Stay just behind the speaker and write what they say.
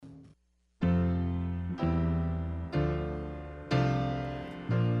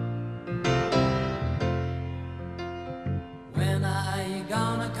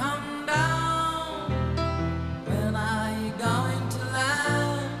gonna come down? When are you going to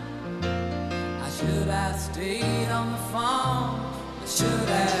land? I should have stayed on the phone. I should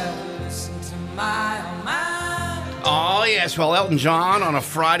have listened to my own mind. Oh, yes. Well, Elton John on a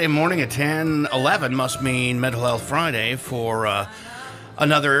Friday morning at 10:11 must mean Mental Health Friday for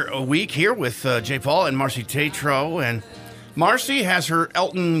another week here with J. Paul and Marcy Tatro. And Marcy has her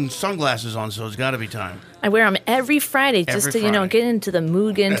Elton sunglasses on, so it's got to be time. I wear them every Friday just to, get into the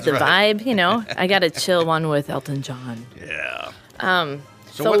mood, get into the vibe, I got a chill one with Elton John. Yeah.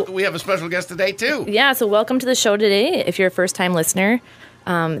 So we have a special guest today, too. Yeah, so welcome to the show today. If you're a first-time listener,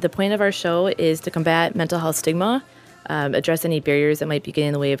 the point of our show is to combat mental health stigma, address any barriers that might be getting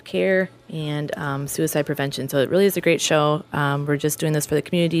in the way of care, and suicide prevention. So it really is a great show. We're just doing this for the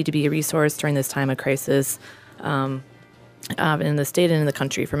community to be a resource during this time of crisis in the state and in the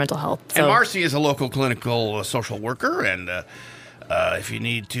country for mental health. So, and Marcy is a local clinical social worker, and if you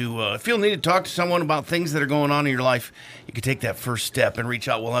need to, feel need to talk to someone about things that are going on in your life, you can take that first step and reach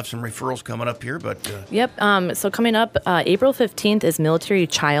out. We'll have some referrals coming up here. Yep. So coming up, April 15th is Military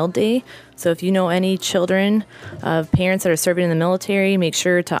Child Day. So if you know any children of parents that are serving in the military, make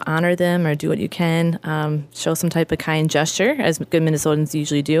sure to honor them or do what you can. Show some type of kind gesture, as good Minnesotans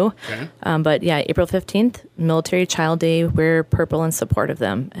usually do. Okay. But yeah, April 15th, Military Child Day. Wear purple in support of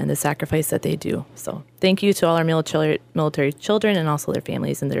them and the sacrifice that they do. So thank you to all our military children and also their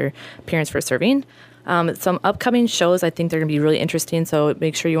families and their parents for serving. Some upcoming shows, I think they're going to be really interesting, so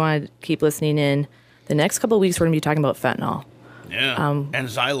make sure you want to keep listening in. The next couple of weeks, we're going to be talking about fentanyl. Yeah, and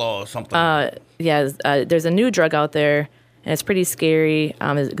Xylo or something. There's a new drug out there, and it's pretty scary.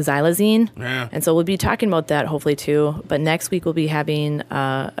 It's xylazine. Yeah. And so we'll be talking about that hopefully too. But next week, we'll be having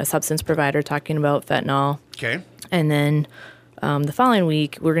a substance provider talking about fentanyl. Okay. And then the following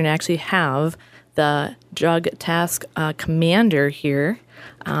week, we're going to actually have the drug task commander here.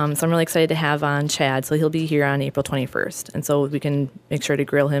 So I'm really excited to have on Chad. So he'll be here on April 21st. And so we can make sure to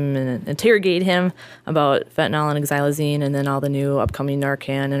grill him and interrogate him about fentanyl and xylazine and then all the new upcoming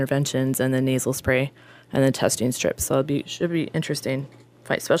Narcan interventions and the nasal spray and the testing strips. So should be interesting,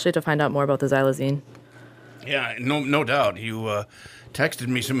 especially to find out more about the xylazine. Yeah, no doubt. You texted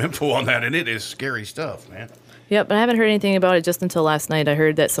me some info on that, and it is scary stuff, man. Yep, but I haven't heard anything about it just until last night. I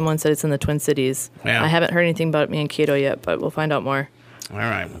heard that someone said it's in the Twin Cities. Yeah. I haven't heard anything about Mankato yet, but we'll find out more. All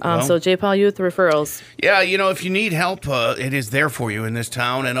right. So, J. Paul, you with the referrals. Yeah, if you need help, it is there for you in this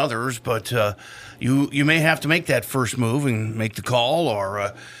town and others, but you may have to make that first move and make the call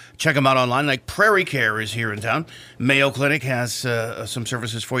or check them out online. Like Prairie Care is here in town. Mayo Clinic has some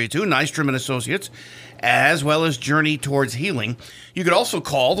services for you, too. Nystrom and Associates, as well as Journey Towards Healing. You could also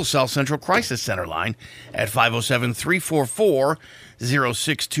call the South Central Crisis Center line at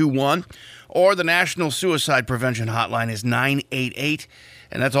 507-344-0621. Or the National Suicide Prevention Hotline is 988.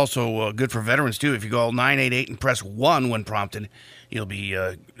 And that's also good for veterans, too. If you call 988 and press 1 when prompted, you'll be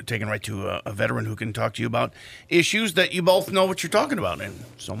taken right to a veteran who can talk to you about issues that you both know what you're talking about, and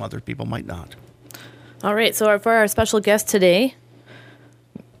some other people might not. All right, so for our special guest today,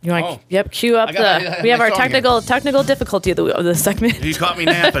 you want to cue up we have our technical difficulty of the segment. You caught me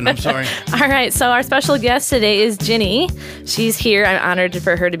napping. I'm sorry. All right, so our special guest today is Ginny. She's here. I'm honored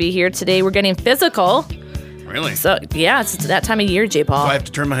for her to be here today. We're getting physical. Really? So yeah, it's that time of year, J. Paul. Do I have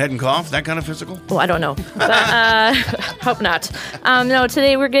to turn my head and cough? That kind of physical? Oh, I don't know, but hope not. No,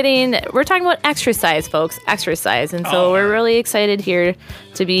 today we're talking about exercise, folks. Exercise, and so we're really excited here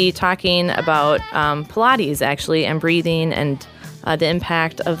to be talking about Pilates actually and breathing and the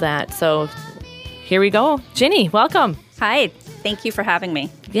impact of that. So here we go. Ginny, welcome. Hi. Thank you for having me.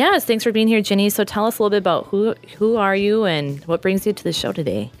 Yes, thanks for being here, Ginny. So tell us a little bit about who are you and what brings you to the show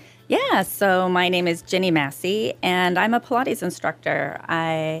today? Yeah, so my name is Ginny Massey, and I'm a Pilates instructor.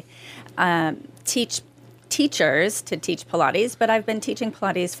 I teach teachers to teach Pilates, but I've been teaching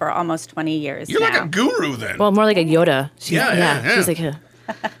Pilates for almost 20 years You're now. like a guru then. Well, more like a Yoda. Yeah. She's like a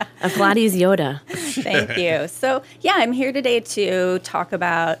Pilates Yoda. Thank you. So, yeah, I'm here today to talk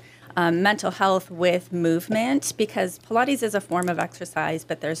about mental health with movement, because Pilates is a form of exercise,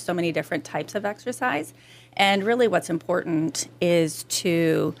 but there's so many different types of exercise. And really what's important is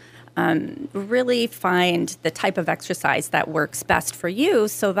to really find the type of exercise that works best for you,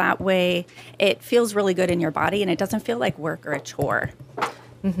 so that way it feels really good in your body and it doesn't feel like work or a chore.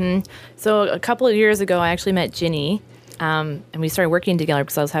 Mm-hmm. So a couple of years ago, I actually met Ginny, and we started working together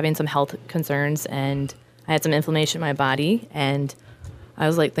because I was having some health concerns and I had some inflammation in my body, and I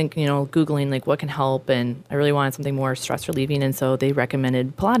was like thinking, Googling like what can help, and I really wanted something more stress relieving, and so they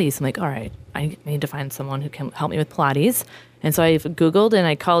recommended Pilates. I'm like, all right, I need to find someone who can help me with Pilates. And so I Googled and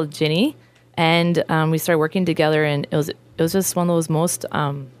I called Ginny, and we started working together, and it was just one of those most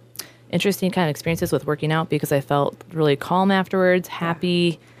interesting kind of experiences with working out because I felt really calm afterwards,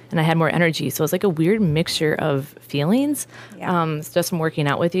 happy, and I had more energy. So it was like a weird mixture of feelings just from working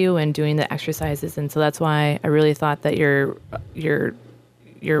out with you and doing the exercises. And so that's why I really thought that your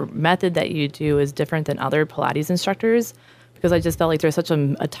method that you do is different than other Pilates instructors because I just felt like there's such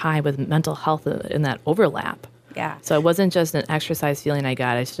a tie with mental health in that overlap. Yeah. So it wasn't just an exercise feeling I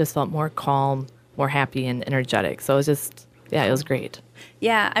got. I just felt more calm, more happy, and energetic. So it was just, it was great.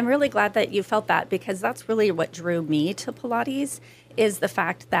 Yeah, I'm really glad that you felt that because that's really what drew me to Pilates is the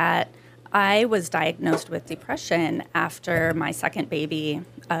fact that I was diagnosed with depression after my second baby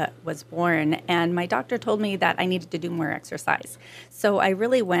was born, and my doctor told me that I needed to do more exercise. So I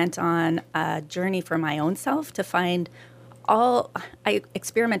really went on a journey for my own self to find I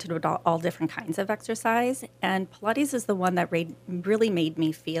experimented with all different kinds of exercise, and Pilates is the one that really made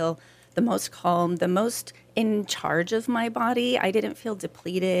me feel the most calm, the most in charge of my body. I didn't feel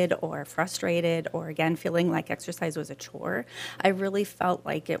depleted or frustrated or, again, feeling like exercise was a chore. I really felt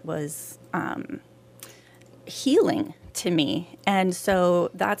like it was healing to me. And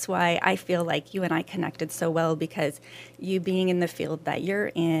so that's why I feel like you and I connected so well because you being in the field that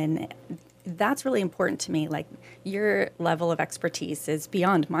you're in, that's really important to me. Like your level of expertise is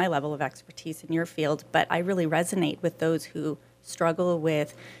beyond my level of expertise in your field, but I really resonate with those who struggle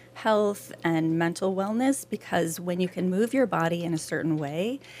with health and mental wellness because when you can move your body in a certain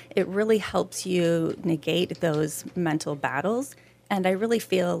way, it really helps you negate those mental battles. And I really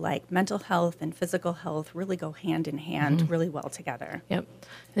feel like mental health and physical health really go hand in hand really well together. Yep.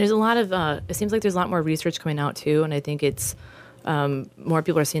 There's a lot of, it seems like there's a lot more research coming out too, and I think it's more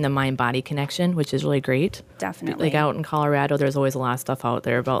people are seeing the mind-body connection, which is really great. Definitely. Like out in Colorado, there's always a lot of stuff out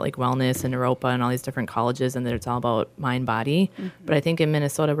there about like wellness and Europa and all these different colleges, and it's all about mind-body. But I think in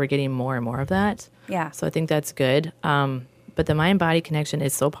Minnesota, we're getting more and more of that. Yeah. So I think that's good. But the mind-body connection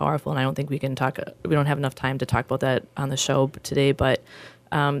is so powerful, and I don't think we don't have enough time to talk about that on the show today. But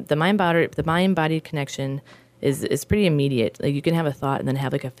the mind-body connection is pretty immediate. Like you can have a thought and then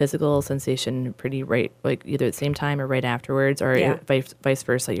have like a physical sensation pretty right, like either at the same time or right afterwards, or vice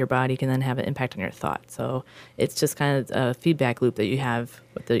versa. Your body can then have an impact on your thought. So it's just kind of a feedback loop that you have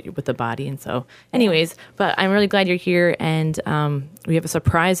with the body. And so, anyways, but I'm really glad you're here, and we have a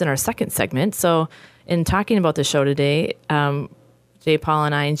surprise in our second segment. So, in talking about the show today, Jay, Paul,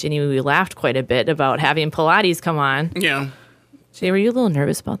 and I and Ginny, we laughed quite a bit about having Pilates come on. Yeah. Jay, were you a little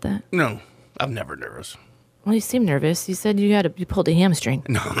nervous about that? No, I'm never nervous. Well, you seem nervous. You said you pulled a hamstring.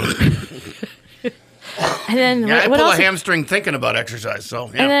 No. And then I what pull else? a hamstring thinking about exercise. So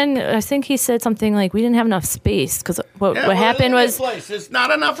yeah. And then I think he said something like we didn't have enough space because what happened was there's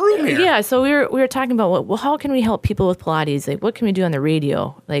not enough room here. Yeah, so we were talking about how can we help people with Pilates? Like what can we do on the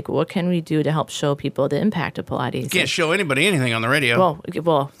radio? Like what can we do to help show people the impact of Pilates? You can't show anybody anything on the radio. Well, we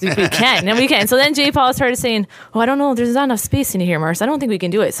can, and we can. So then Jay Paul started saying, "Oh, I don't know. There's not enough space in here, Mars. I don't think we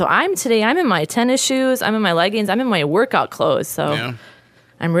can do it." So I'm in my tennis shoes. I'm in my leggings. I'm in my workout clothes. So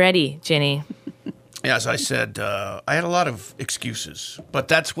I'm ready, Ginny. As I said, I had a lot of excuses, but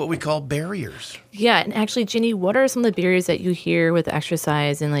that's what we call barriers. Yeah, and actually, Ginny, what are some of the barriers that you hear with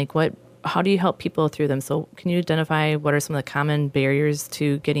exercise, and like how do you help people through them? So can you identify what are some of the common barriers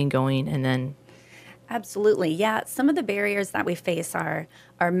to getting going, and then? Absolutely. Yeah. Some of the barriers that we face are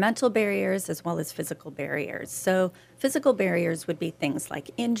mental barriers as well as physical barriers. So physical barriers would be things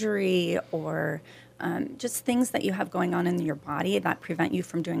like injury or just things that you have going on in your body that prevent you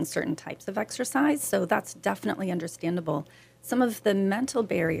from doing certain types of exercise. So that's definitely understandable. Some of the mental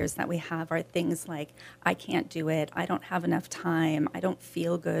barriers that we have are things like, I can't do it, I don't have enough time, I don't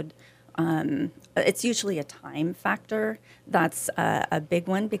feel good. It's usually a time factor. That's a big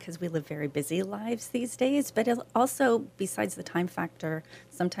one because we live very busy lives these days. But also, besides the time factor,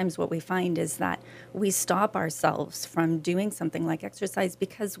 sometimes what we find is that we stop ourselves from doing something like exercise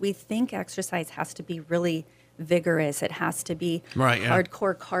because we think exercise has to be really vigorous. It has to be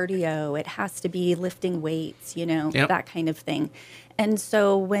hardcore cardio. It has to be lifting weights, that kind of thing. And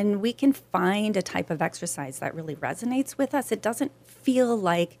so when we can find a type of exercise that really resonates with us, it doesn't feel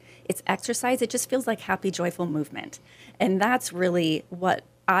like it's exercise. It just feels like happy, joyful movement. And that's really what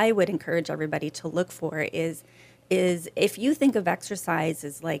I would encourage everybody to look for is if you think of exercise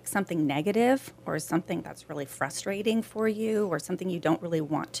as like something negative or something that's really frustrating for you or something you don't really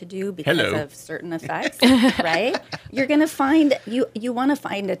want to do because of certain effects, right? You're going to find, you want to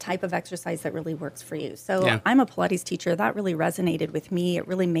find a type of exercise that really works for you. So I'm a Pilates teacher. That really resonated with me. It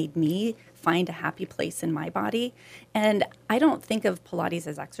really made me find a happy place in my body. And I don't think of Pilates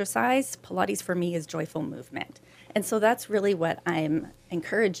as exercise. Pilates for me is joyful movement. And so that's really what I'm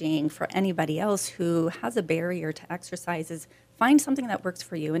encouraging for anybody else who has a barrier to exercise is find something that works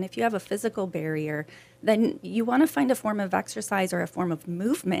for you. And if you have a physical barrier, then you want to find a form of exercise or a form of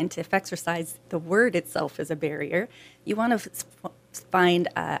movement. If exercise, the word itself is a barrier, you want to find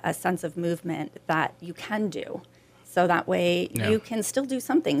a sense of movement that you can do. So that way you can still do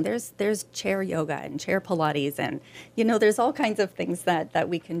something. There's chair yoga and chair Pilates and, there's all kinds of things that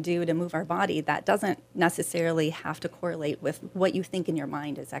we can do to move our body that doesn't necessarily have to correlate with what you think in your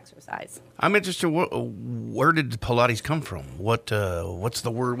mind is exercise. I'm interested, where did Pilates come from? What's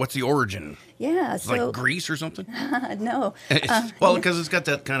the word? What's the origin? Yeah. It's like Greece or something? No. Well, because it's got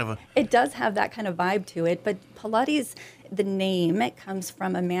that kind of a... It does have that kind of vibe to it, but Pilates... The name, it comes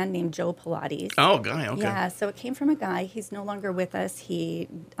from a man named Joe Pilates. Oh, guy, okay. Yeah, so it came from a guy. He's no longer with us. He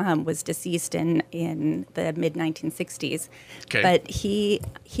was deceased in the mid-1960s. Okay. But he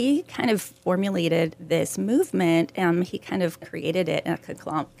kind of formulated this movement. He kind of created it in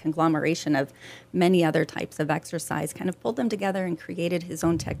a conglomeration of many other types of exercise, kind of pulled them together and created his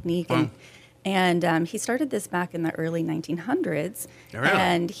own technique. Wow. And he started this back in the early 1900s,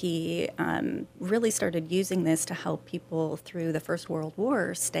 and he really started using this to help people through the First World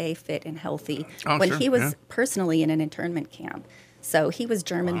War stay fit and healthy when he was personally in an internment camp. So he was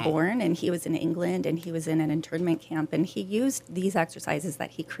German-born, and he was in England, and he was in an internment camp, and he used these exercises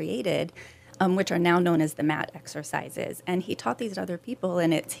that he created, which are now known as the mat exercises. And he taught these to other people,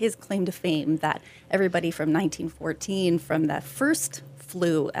 and it's his claim to fame that everybody from 1914, from the first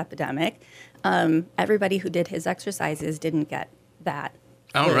flu epidemic, everybody who did his exercises didn't get that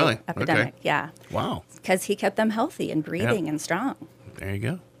flu epidemic. Okay. Yeah. Wow. Because he kept them healthy and breathing and strong. There you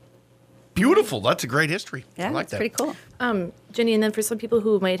go. Beautiful. That's a great history. Yeah, I like it's that. pretty cool. Jenny, and then for some people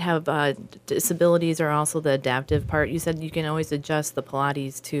who might have disabilities or also the adaptive part, you said you can always adjust the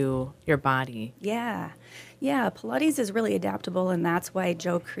Pilates to your body. Yeah. Yeah, Pilates is really adaptable, and that's why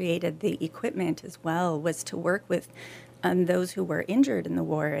Joe created the equipment as well, was to work with those who were injured in the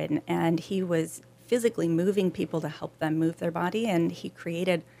war, and he was physically moving people to help them move their body, and he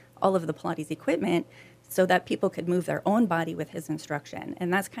created all of the Pilates equipment so that people could move their own body with his instruction.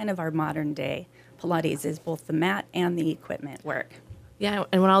 And that's kind of our modern day Pilates, is both the mat and the equipment work. Yeah,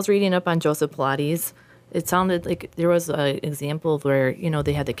 and when I was reading up on Joseph Pilates, it sounded like there was an example of where,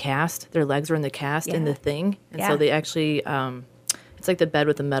 they had the cast, their legs were in the cast in the thing, and so they actually, it's like the bed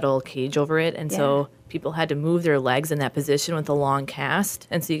with a metal cage over it, and so people had to move their legs in that position with a long cast,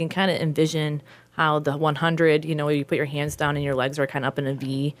 and so you can kind of envision how the 100, you put your hands down and your legs are kind of up in a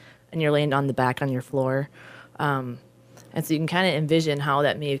V, and you're laying on the back on your floor, and so you can kind of envision how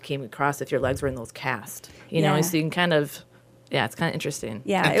that may have came across if your legs were in those cast, and so you can kind of... Yeah, it's kind of interesting.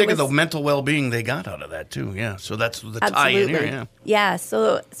 Yeah, and think of the mental well-being they got out of that, too. Yeah, so that's the tie in here, Yeah,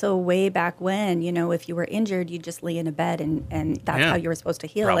 so way back when, if you were injured, you'd just lay in a bed, and that's how you were supposed to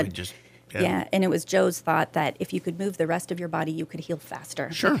heal. Probably and it was Joe's thought that if you could move the rest of your body, you could heal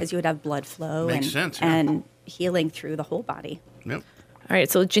faster. Sure. Because you would have blood flow and healing through the whole body. Yep. All right,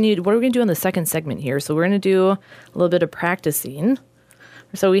 so Ginny, what are we going to do in the second segment here? So we're going to do a little bit of practicing.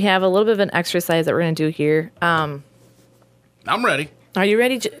 So we have a little bit of an exercise that we're going to do here. I'm ready. Are you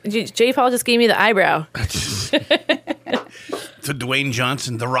ready? J. Paul just gave me the eyebrow. The Dwayne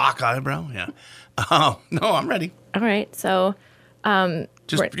Johnson, The Rock eyebrow. Yeah. No, I'm ready. All right. So,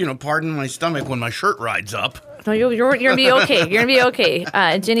 pardon my stomach when my shirt rides up. No, you're gonna be okay. You're gonna be okay.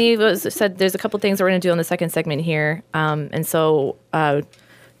 Ginny said there's a couple things that we're gonna do in the second segment here, and so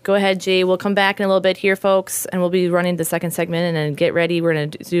go ahead, Jay. We'll come back in a little bit here, folks, and we'll be running the second segment. And then get ready. We're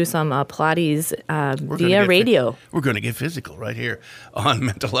going to do some Pilates via radio. We're going to get physical right here on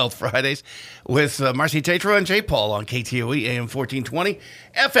Mental Health Fridays with Marcy Tatro and Jay Paul on KTOE AM 1420,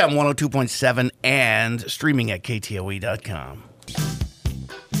 FM 102.7, and streaming at KTOE.com.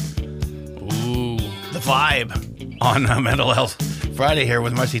 Ooh, the vibe on Mental Health Friday here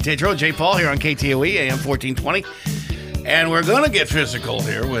with Marcy Tatro, Jay Paul here on KTOE AM 1420. And we're going to get physical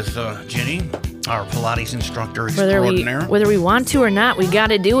here with Ginny, our Pilates instructor extraordinaire. Whether we want to or not, we got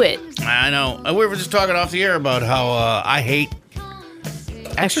to do it. I know. We were just talking off the air about how I hate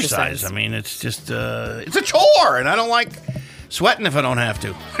exercise. I mean, it's just, it's a chore, and I don't like sweating if I don't have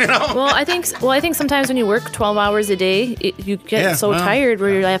to, Well, I think sometimes when you work 12 hours a day, you get tired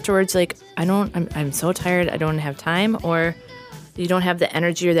where you're afterwards like, I'm so tired, I don't have time, or you don't have the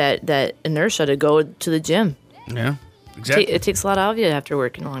energy or that inertia to go to the gym. Yeah. Exactly. It takes a lot out of you after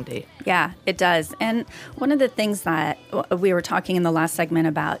working a long day. Yeah, it does. And one of the things that we were talking in the last segment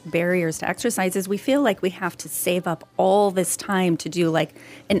about barriers to exercise is we feel like we have to save up all this time to do like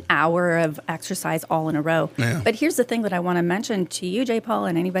an hour of exercise all in a row. Yeah. But here's the thing that I want to mention to you, J. Paul,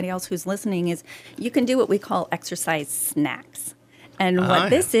 and anybody else who's listening is you can do what we call exercise snacks. And what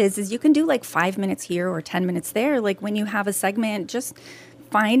this is you can do like 5 minutes here or 10 minutes there. Like when you have a segment, just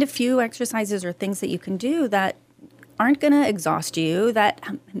find a few exercises or things that you can do that aren't going to exhaust you, that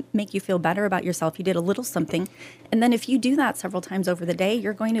make you feel better about yourself. You did a little something. And then if you do that several times over the day,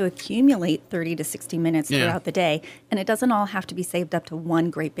 you're going to accumulate 30 to 60 minutes throughout the day. And it doesn't all have to be saved up to one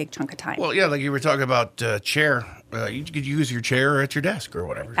great big chunk of time. Well, yeah, like you were talking about chair. You could use your chair at your desk or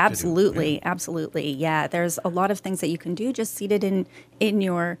whatever. Absolutely. Absolutely. Yeah. There's a lot of things that you can do just seated in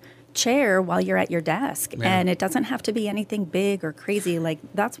your chair while you're at your desk. Yeah. And it doesn't have to be anything big or crazy. Like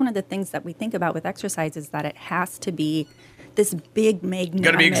that's one of the things that we think about with exercise is that it has to be this big magnanimous You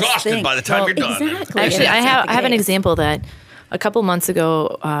got to be exhausted thing. by the time you're done. Exactly. Actually, And I that's have an the case. example that a couple months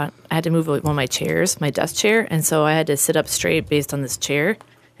ago, I had to move one of my chairs, my desk chair, and so I had to sit up straight based on this chair.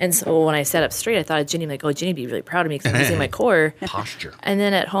 And so when I sat up straight, I thought of Ginny, like, oh, Ginny'd be really proud of me because I'm using my core. Posture. And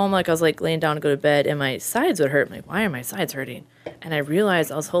then at home, like, I was, like, laying down to go to bed, and my sides would hurt. I'm like, why are my sides hurting? And I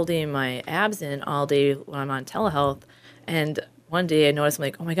realized I was holding my abs in all day when I'm on telehealth. And one day I noticed, I'm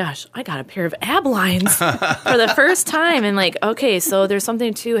like, oh, my gosh, I got a pair of ab lines for the first time. And, like, okay, so there's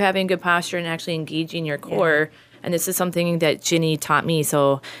something to having good posture and actually engaging your core. And this is something that Ginny taught me.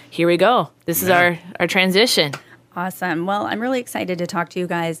 So here we go. This is our transition. Awesome. Well, I'm really excited to talk to you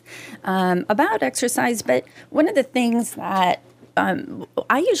guys about exercise. But one of the things that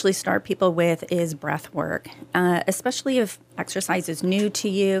I usually start people with is breath work, especially if exercise is new to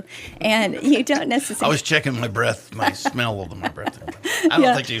you and you don't I necessarily. was checking my breath, my smell of my breath. I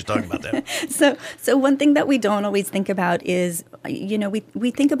don't think she was talking about that. So one thing that we don't always think about is,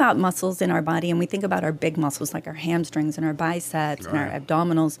 we think about muscles in our body and we think about our big muscles like our hamstrings and our biceps and our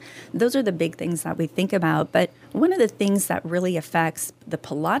abdominals. Those are the big things that we think about. But one of the things that really affects the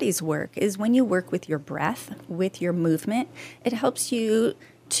Pilates work is when you work with your breath, with your movement, it helps you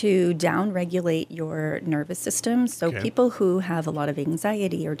to down-regulate your nervous system. So people who have a lot of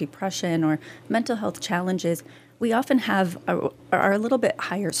anxiety or depression or mental health challenges, we often are a little bit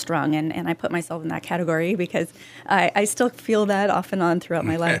higher strung, and I put myself in that category because I still feel that off and on throughout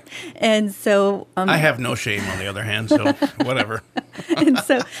my life. And so I have no shame, on the other hand, so whatever. and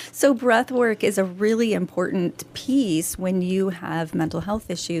so breath work is a really important piece when you have mental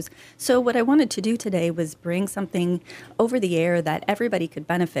health issues. So what I wanted to do today was bring something over the air that everybody could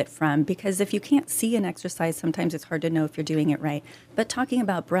benefit from, because if you can't see an exercise, sometimes it's hard to know if you're doing it right. But talking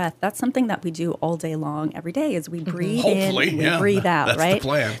about breath, that's something that we do all day long, every day, is we breathe Hopefully, in, we breathe out, that's right? the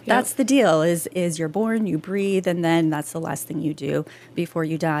plan. That's the deal, is you're born, you breathe, and then that's the last thing you do before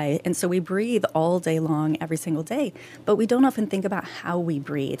you die. And so we breathe all day long, every single day, but we don't often think about how we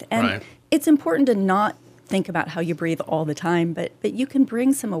breathe. And it's important to not think about how you breathe all the time, but you can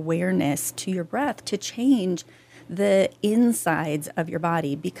bring some awareness to your breath to change the insides of your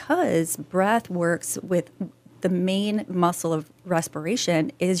body, because breath works with the main muscle of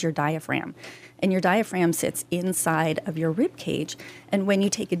respiration is your diaphragm. And your diaphragm sits inside of your rib cage. And when you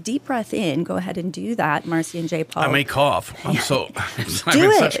take a deep breath in, go ahead and do that, Marcy and J. Paul. I may cough. I'm in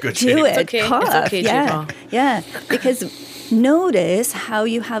such good Do shape. it. It's okay. Cough. It's okay, J. Yeah. Paul. Yeah. Because notice how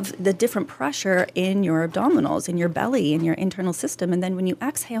you have the different pressure in your abdominals, in your belly, in your internal system. And then when you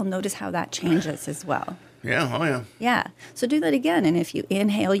exhale, notice how that changes as well. Yeah, oh yeah. Yeah. So do that again. And if you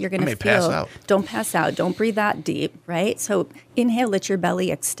inhale, you're going to feel. pass out. Don't pass out. Don't breathe that deep, right? So inhale, let your belly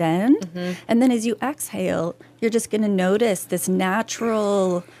extend. And then as you exhale, you're just going to notice this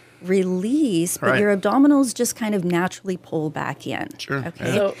natural release, but your abdominals just kind of naturally pull back in. Sure.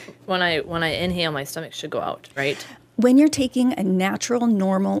 Okay. So when I inhale, my stomach should go out, right? When you're taking a natural,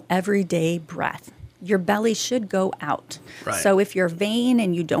 normal, everyday breath, your belly should go out. Right. So if you're vain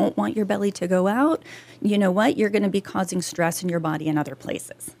and you don't want your belly to go out, you know what? You're going to be causing stress in your body in other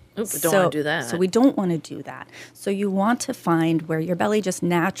places. Oop, we don't want to do that. So we don't want to do that. So you want to find where your belly just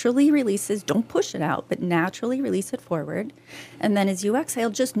naturally releases. Don't push it out, but naturally release it forward. And then as you exhale,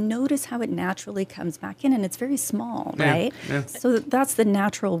 just notice how it naturally comes back in. And it's very small, right? Yeah. So that's the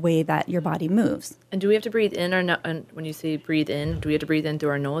natural way that your body moves. And do we have to breathe in or not? And when you say breathe in, do we have to breathe in through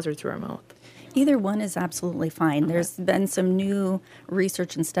our nose or through our mouth? Either one is absolutely fine. There's been some new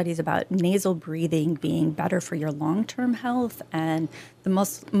research and studies about nasal breathing being better for your long-term health and the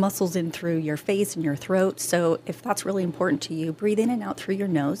muscles in through your face and your throat. So if that's really important to you, breathe in and out through your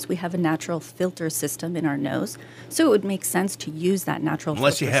nose. We have a natural filter system in our nose, so it would make sense to use that natural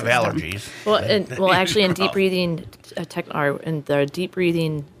Unless you filter have system. allergies. Well, actually, in deep breathing, in the deep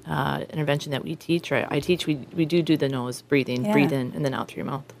breathing intervention that we teach, or I teach, we do the nose breathing, Yeah. breathe in and then out through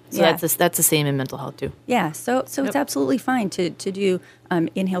your mouth. So Yeah. that's the same in mental health too. Yeah, so it's absolutely fine to do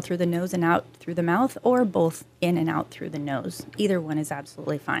inhale through the nose and out through the mouth, or both in and out through the nose. Either one is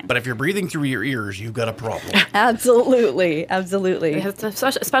absolutely fine. But if you're breathing through your ears, you've got a problem. Absolutely, absolutely.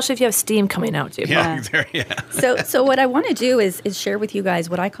 Especially if you have steam coming out too. Yeah. So what I want to do is share with you guys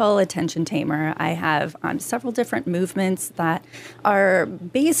what I call a tension tamer. I have several different movements that are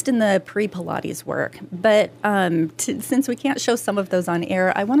based in the pre-Pilates work, but since we can't show some of those on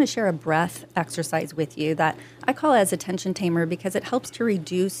air, I want to share a breath exercise with you that I call as a tension tamer because it helps to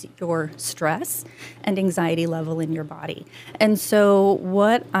reduce your stress and anxiety level in your body. And so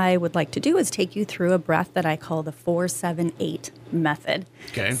what I would like to do is take you through a breath that I call the 4-7-8 method.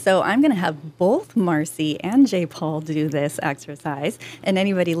 Okay. So I'm going to have both Marcy and J. Paul do this exercise, and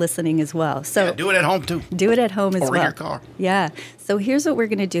anybody listening as well. So Yeah, do it at home, too. do it at home as Or in well. your car. Yeah. So here's what we're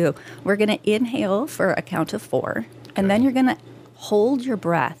going to do. We're going to inhale for a count of 4, and then you're going to hold your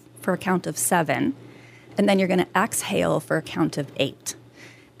breath for a count of 7, and then you're going to exhale for a count of 8.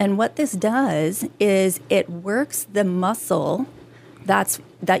 And what this does is it works the muscle that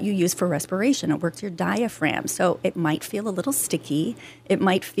you use for respiration. It works your diaphragm. So it might feel a little sticky. It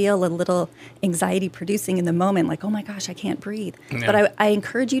might feel a little anxiety producing in the moment, like, oh my gosh, I can't breathe. Yeah. But I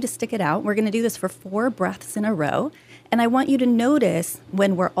encourage you to stick it out. We're going to do this for 4 breaths in a row. And I want you to notice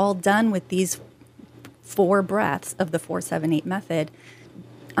when we're all done with these 4 breaths of the 4-7-8 method,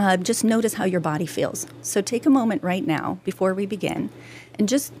 just notice how your body feels. So take a moment right now before we begin and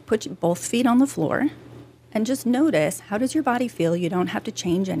just put both feet on the floor and just notice, how does your body feel? You don't have to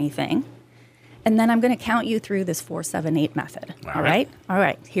change anything. And then I'm going to count you through this 4-7-8 method. All right? All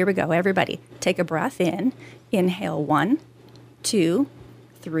right. Here we go. Everybody, take a breath in. Inhale 1, 2,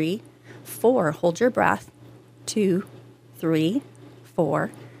 3, 4. Hold your breath. 2, 3,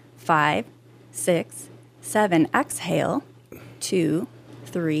 4, 5, 6, 7. Exhale. 2,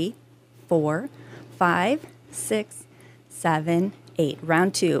 3, 4, 5, 6, 7, 8.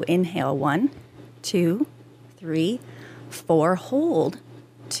 Round 2. Inhale 1, 2, 3, 4. Hold.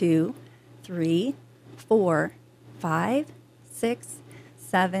 2, 3, 4, 5, 6,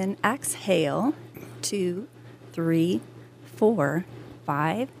 7. Exhale. 2, 3, 4,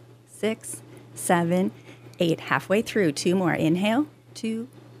 5, 6, 7, 8. Halfway through. 2 more. Inhale. 2,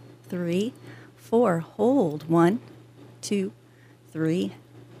 3, 4. Hold. 1, 2, 3,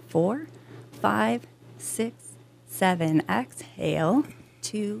 4, 5, 6, 7. Exhale.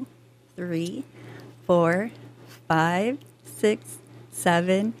 2, 3, 4, 5, 6,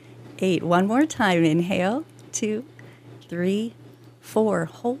 7, 8. One more time. Inhale. 2, 3, 4.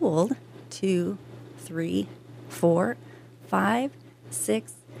 Hold. 2, 3, 4, 5,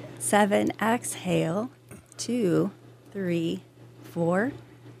 6, 7. Exhale. 2, 3, 4,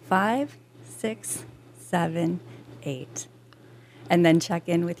 5, 6, 7, 8. And then check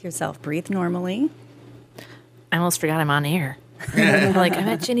in with yourself. Breathe normally. I almost forgot I'm on air. I'm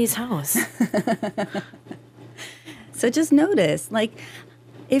at Ginny's house. So just notice, like,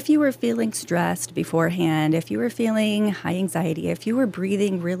 if you were feeling stressed beforehand, if you were feeling high anxiety, if you were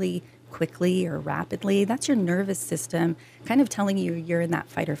breathing really quickly or rapidly, that's your nervous system kind of telling you you're in that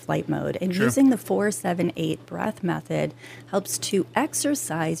fight or flight mode. And Sure. using the 4-7-8 breath method helps to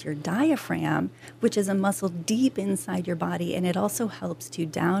exercise your diaphragm, which is a muscle deep inside your body, and it also helps to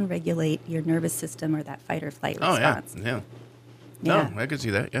down-regulate your nervous system or that fight or flight Oh, response. yeah. Yeah. No, I could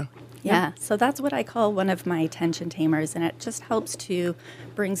see that, yeah. Yeah, so that's what I call one of my tension tamers, and it just helps to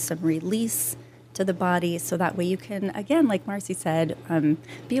bring some release to the body so that way you can, again, like Marcy said,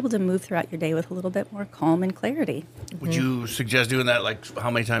 be able to move throughout your day with a little bit more calm and clarity. Would you suggest doing that, like,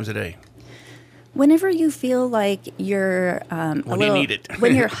 how many times a day? Whenever you feel like you're When you need it.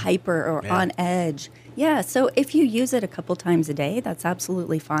 when you're hyper or Yeah. on edge. Yeah, so if you use it a couple times a day, that's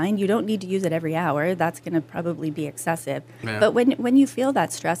absolutely fine. You don't need to use it every hour. That's going to probably be excessive. Yeah. But when you feel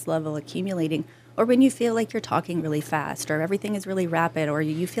that stress level accumulating, or when you feel like you're talking really fast, or everything is really rapid, or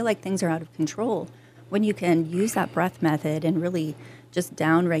you feel like things are out of control, when you can use that breath method and really just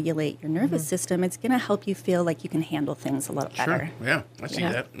down-regulate your nervous system, it's going to help you feel like you can handle things a little better. Sure, yeah, I see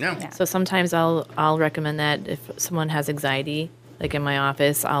Yeah. that, yeah. Yeah. So sometimes I'll recommend that if someone has anxiety, like in my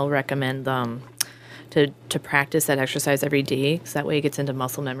office, I'll recommend to practice that exercise every day, because that way it gets into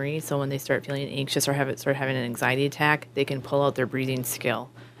muscle memory. So when they start feeling anxious or start having an anxiety attack, they can pull out their breathing skill.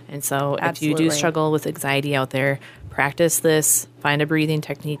 And so if you do struggle with anxiety out there, practice this. Find a breathing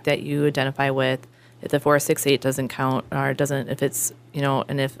technique that you identify with. If the 4-6-8 doesn't count, or doesn't, if it's,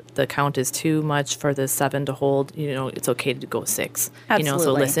 and if the count is too much for the 7 to hold, it's okay to go 6. Absolutely.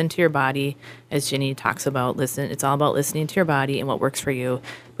 So listen to your body, as Ginny talks about. It's all about listening to your body and what works for you.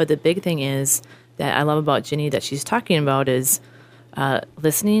 But the big thing is that I love about Ginny that she's talking about is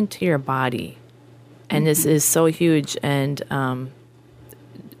listening to your body. And this is so huge. And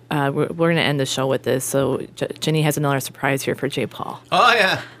we're going to end the show with this. So Ginny has another surprise here for J. Paul. Oh,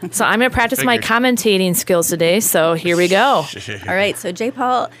 yeah. So I'm going to practice my commentating skills today. So here we go. All right. So J.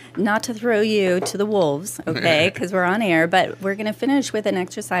 Paul, not to throw you to the wolves, okay, because we're on air, but we're going to finish with an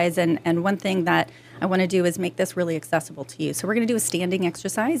exercise. And one thing that I want to do is make this really accessible to you. So we're going to do a standing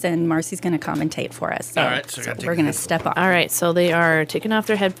exercise, and Marcy's going to commentate for us. So, all right. So we're going to step off. All right. So they are taking off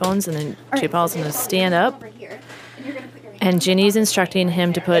their headphones, and then J. Paul's going to stand up. And Ginny's instructing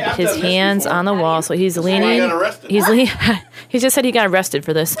him to put his hands on the wall. So he's leaning. He just said he got arrested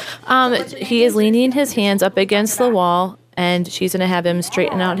for this. He is leaning his hands up against the wall, and she's going to have him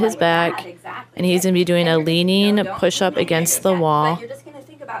straighten out his back. And he's going to be doing a leaning push-up against the wall.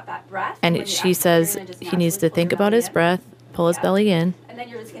 And she says he needs to think about his breath, pull his belly in. And then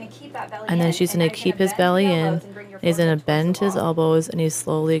she's going to keep his belly in. He's going to bend his elbows, and he's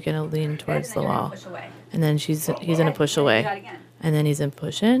slowly going to lean towards the wall. And then he's going to push away. And then he's going to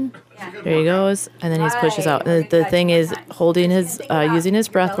push in. There he goes. And then he pushes out. And the thing is holding his, using his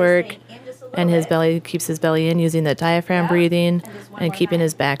breath work, and his belly, keeps his belly in, using that diaphragm breathing, and keeping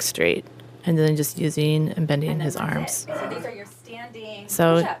his back straight. And then just using and bending his arms.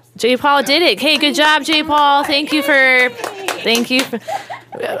 So J. Paul did it. Hey, good job, J. Paul. Thank you.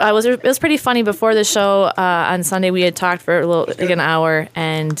 It was pretty funny before the show on Sunday. We had talked for an hour,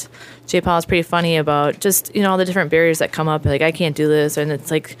 and J. Paul is pretty funny about just, all the different barriers that come up. Like, I can't do this. And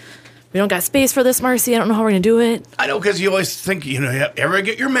it's like, we don't got space for this, Marcy. I don't know how we're going to do it. I know, because you always think, you ever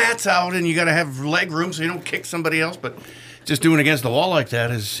get your mats out and you got to have leg room so you don't kick somebody else. But just doing against the wall like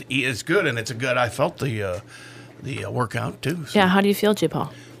that is good. And it's I felt the workout, too. So. Yeah, how do you feel, J.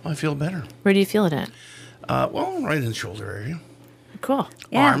 Paul? I feel better. Where do you feel it at? Right in the shoulder area. Cool.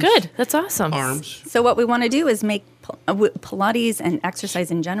 Yeah. Arms. Good. That's awesome. Arms. So what we want to do is make Pilates and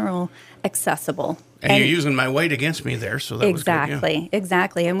exercise in general accessible. And you're using my weight against me there, so that was good. Yeah.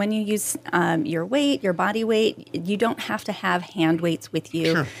 Exactly. And when you use your weight, your body weight, you don't have to have hand weights with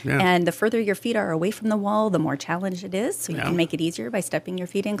you. Sure, yeah. And the further your feet are away from the wall, the more challenge it is. So you can make it easier by stepping your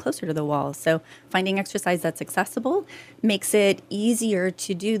feet in closer to the wall. So finding exercise that's accessible makes it easier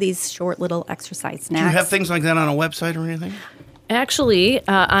to do these short little exercise snacks. Do you have things like that on a website or anything? Actually,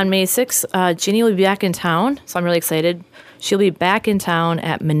 on May 6th, Ginny will be back in town, so I'm really excited. She'll be back in town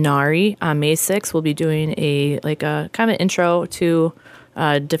at Minari on May 6th. We'll be doing a kind of intro to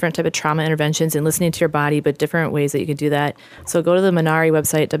different type of trauma interventions and listening to your body, but different ways that you can do that. So go to the Minari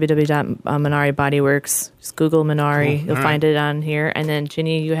website, www.minaribodyworks. Just Google Minari. Cool. You'll find it on here. And then,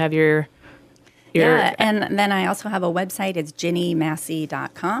 Ginny, you have your... Yeah, and then I also have a website. It's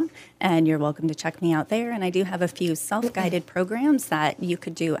ginnymassey.com, and you're welcome to check me out there. And I do have a few self-guided programs that you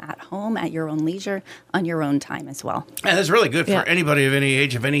could do at home at your own leisure on your own time as well. And that's really good for anybody of any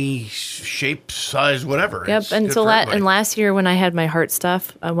age, of any shape, size, whatever. Yep. And so last year when I had my heart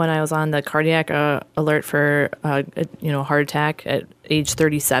stuff, when I was on the cardiac alert for heart attack at age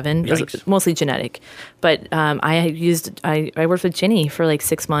 37, it was mostly genetic, but I worked with Ginny for like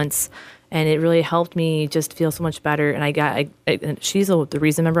 6 months. And it really helped me just feel so much better. And she's the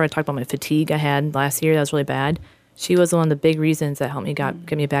reason. Remember, I talked about my fatigue I had last year. That was really bad. She was one of the big reasons that helped me get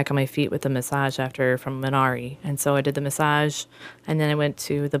me back on my feet with the massage from Minari. And so I did the massage, and then I went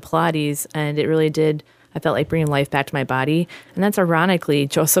to the Pilates, and it really did. I felt like bringing life back to my body. And that's ironically,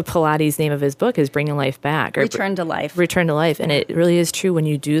 Joseph Pilates' name of his book is Bringing Life Back. Return to Life. Return to Life. And it really is true when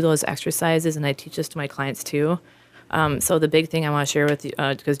you do those exercises, and I teach this to my clients too. So the big thing I want to share with you,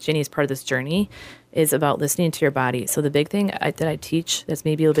 because Ginny's part of this journey, is about listening to your body. So the big thing that I teach that's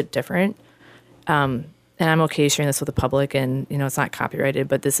maybe a little bit different, and I'm okay sharing this with the public, and it's not copyrighted,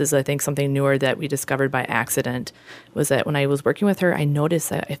 but this is, I think, something newer that we discovered by accident, was that when I was working with her, I noticed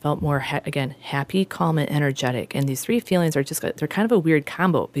that I felt more, happy, calm, and energetic. And these three feelings are they're kind of a weird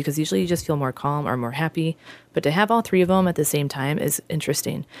combo, because usually you just feel more calm or more happy, but to have all three of them at the same time is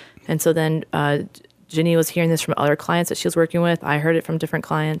interesting. And so then Ginny was hearing this from other clients that she was working with. I heard it from different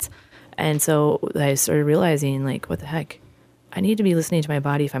clients. And so I started realizing, what the heck? I need to be listening to my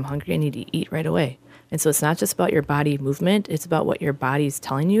body. If I'm hungry, I need to eat right away. And so it's not just about your body movement, it's about what your body's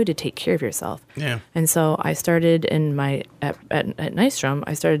telling you to take care of yourself. Yeah. And so I started at Nystrom,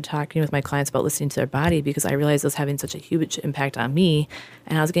 I started talking with my clients about listening to their body because I realized it was having such a huge impact on me.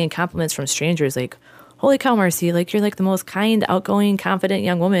 And I was getting compliments from strangers like, holy cow, Marcy, like you're like the most kind, outgoing, confident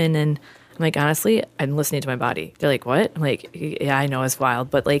young woman. And I'm like, honestly, I'm listening to my body. They're like, what? I'm like, yeah, I know, it's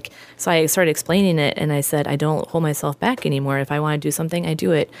wild. But like, so I started explaining it and I said, I don't hold myself back anymore. If I want to do something, I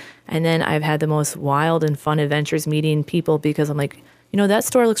do it. And then I've had the most wild and fun adventures meeting people because I'm like, that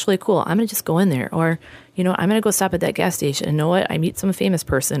store looks really cool. I'm going to just go in there. Or, I'm going to go stop at that gas station. And know what? I meet some famous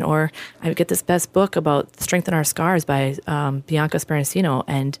person. Or I get this best book about Strengthen Our Scars by Bianca Sparancino.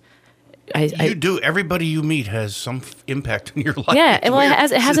 And everybody you meet has some impact in your life. Yeah,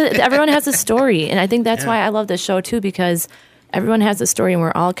 everyone has a story, and I think that's why I love this show too, because everyone has a story, and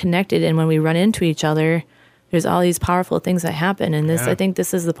we're all connected. And when we run into each other, there's all these powerful things that happen. And I think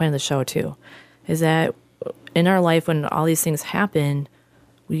this is the point of the show too, is that in our life when all these things happen,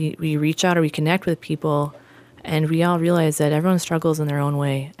 we reach out or we connect with people, and we all realize that everyone struggles in their own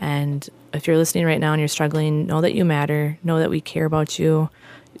way. And if you're listening right now and you're struggling, know that you matter. Know that we care about you.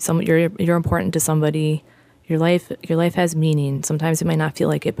 You're important to somebody. Your life has meaning. Sometimes it might not feel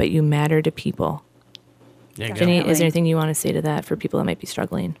like it, but you matter to people. Ginny, is there anything you want to say to that for people that might be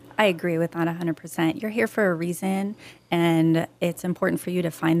struggling? I agree with that 100%. You're here for a reason, and it's important for you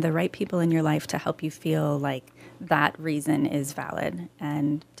to find the right people in your life to help you feel like that reason is valid,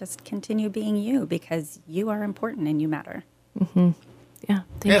 and just continue being you because you are important and you matter. Mm-hmm. Yeah,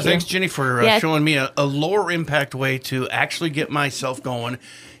 thank you. Thanks, Ginny, for showing me a lower impact way to actually get myself going.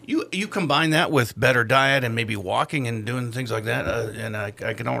 You combine that with better diet and maybe walking and doing things like that, and I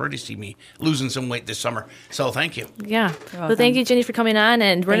can already see me losing some weight this summer. So thank you. Yeah. Well, thank you, Ginny, for coming on,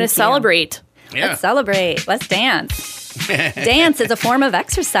 and we're going to celebrate. Yeah. Let's celebrate. Let's dance. Dance is a form of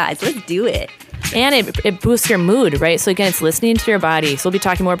exercise. Let's do it. And it boosts your mood, right? So again, it's listening to your body. So we'll be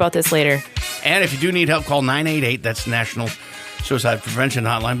talking more about this later. And if you do need help, call 988. That's National Suicide Prevention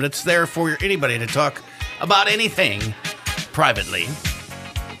Hotline. But it's there for anybody to talk about anything privately.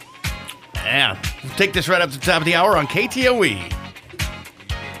 Yeah. We'll take this right up to the top of the hour on KTOE.